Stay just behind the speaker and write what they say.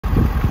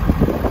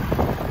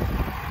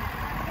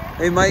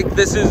Hey Mike,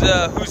 this is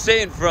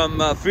Hussein from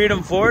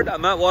Freedom Ford.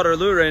 I'm at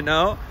Waterloo right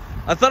now.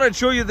 I thought I'd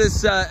show you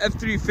this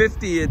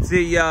F-350. It's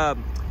a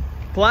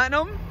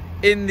Platinum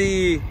in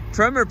the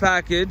Tremor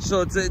package,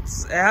 so it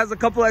has a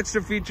couple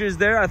extra features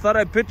there. I thought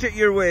I'd pitch it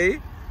your way,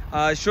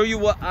 show you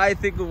what I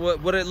think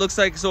of what it looks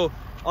like. So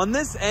on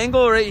this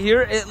angle right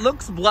here, it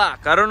looks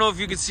black. I don't know if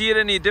you can see it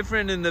any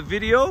different in the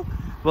video,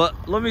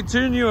 but let me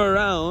turn you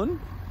around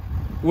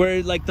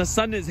where like the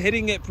sun is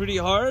hitting it pretty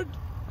hard.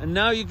 And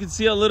now you can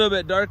see a little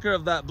bit darker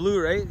of that blue,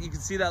 right? You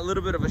can see that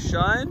little bit of a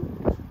shine,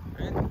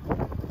 right?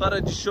 Thought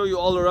I'd just show you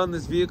all around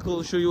this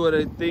vehicle, show you what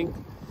I think.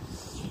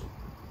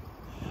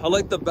 I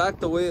like the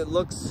back, the way it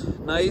looks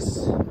nice,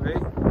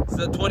 right? It's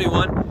a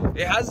 21.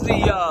 It has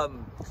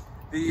the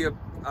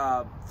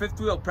fifth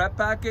wheel prep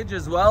package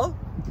as well.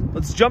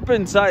 Let's jump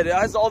inside. It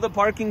has all the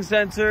parking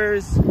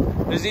sensors.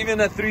 There's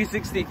even a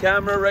 360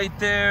 camera right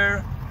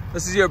there.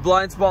 This is your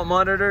blind spot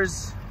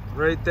monitors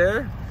right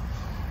there.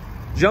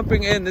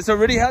 Jumping in, this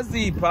already has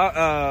the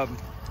power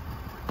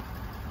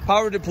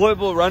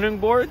deployable running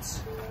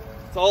boards.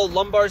 It's all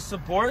lumbar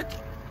support.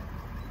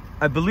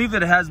 I believe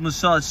it has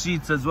massage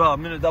seats as well.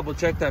 I'm gonna double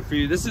check that for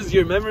you. This is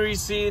your memory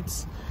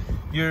seats,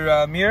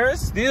 your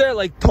mirrors. These are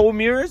like tow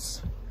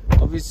mirrors.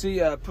 Obviously,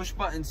 push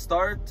button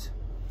start.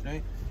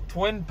 Right?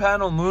 Twin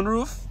panel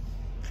moonroof.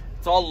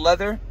 It's all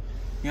leather.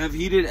 You have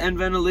heated and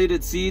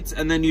ventilated seats,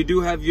 and then you do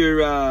have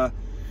your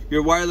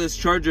wireless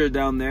charger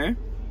down there.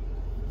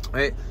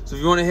 Right, so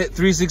if you want to hit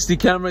 360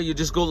 camera, you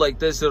just go like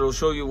this. It'll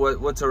show you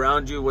what's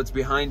around you, what's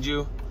behind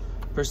you.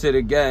 Press it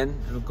again,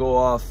 it'll go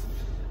off.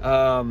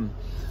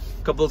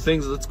 Couple of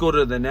things. Let's go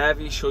to the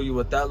Navi, show you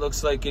what that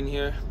looks like in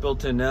here.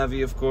 Built-in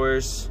Navi, of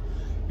course.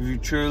 Your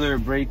trailer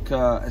brake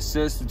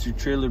assist. It's your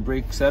trailer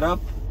brake setup,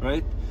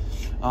 right?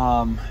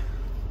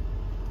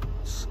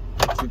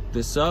 Pick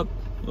this up.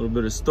 A little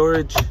bit of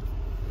storage. A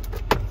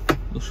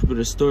little bit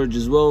of storage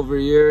as well over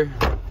here.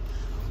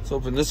 Let's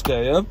open this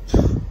guy up.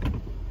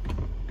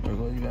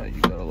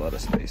 You got a lot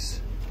of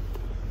space.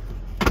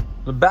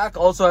 The back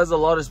also has a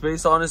lot of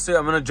space. Honestly,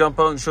 I'm gonna jump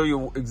out and show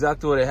you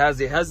exactly what it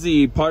has. It has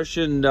the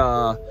partitioned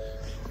like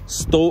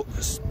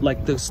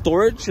the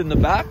storage in the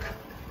back.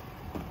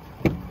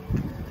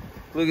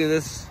 Look at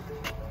this,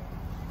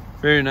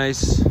 very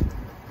nice.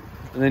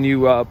 And then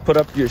you put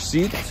up your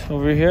seat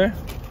over here,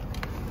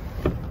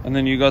 and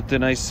then you got the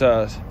nice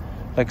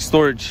like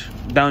storage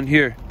down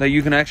here that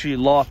you can actually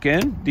lock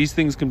in. These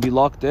things can be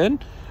locked in,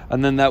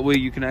 and then that way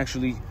you can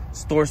actually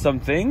store some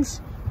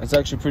things. It's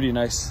actually pretty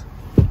nice.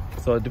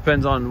 So it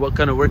depends on what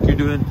kind of work you're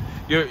doing.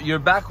 Your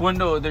back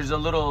window, there's a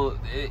little,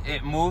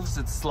 it moves,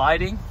 it's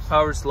sliding,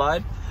 power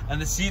slide,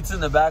 and the seats in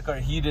the back are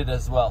heated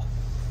as well.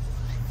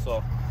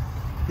 So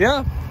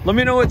yeah, let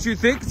me know what you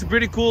think. It's a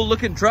pretty cool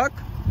looking truck.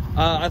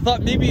 I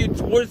thought maybe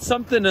it's worth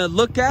something to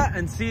look at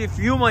and see if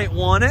you might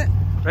want it,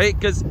 right?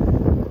 Because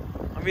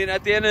I mean,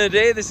 at the end of the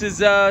day, this is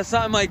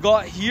something I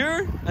got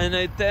here, and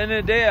at the end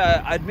of the day,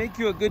 I'd make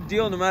you a good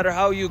deal no matter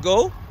how you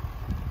go.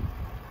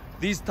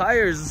 These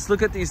tires, let's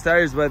look at these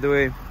tires, by the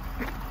way.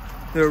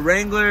 They're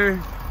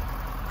Wrangler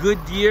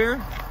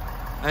Goodyear,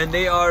 and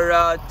they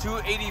are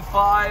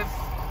 285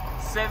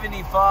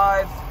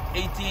 75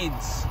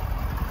 18s.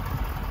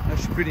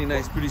 Actually pretty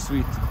nice, pretty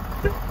sweet.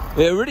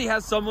 It already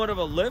has somewhat of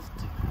a lift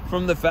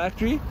from the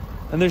factory,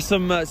 and there's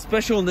some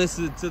specialness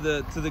to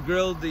the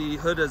grill, the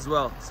hood as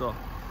well. So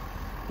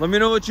let me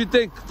know what you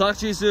think. Talk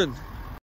to you soon.